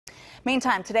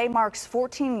Meantime, today marks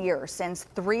 14 years since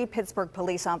 3 Pittsburgh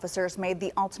police officers made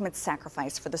the ultimate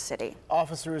sacrifice for the city.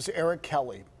 Officers Eric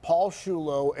Kelly, Paul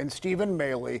Sciullo, and Stephen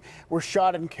Mayhle were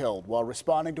shot and killed while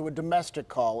responding to a domestic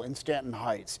call in Stanton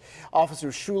Heights.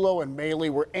 Officers Sciullo and Mayhle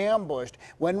were ambushed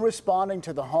when responding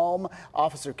to the home.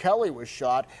 Officer Kelly was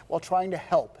shot while trying to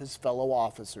help his fellow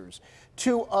officers.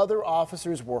 2 other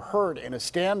officers were hurt in a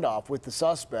standoff with the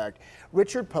suspect.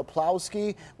 Richard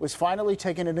Poplowski was finally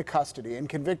taken into custody and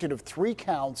convicted of 3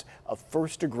 counts of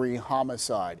first-degree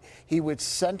homicide. He was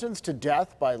sentenced to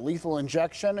death by lethal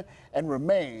injection and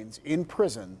remains in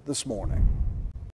prison this morning.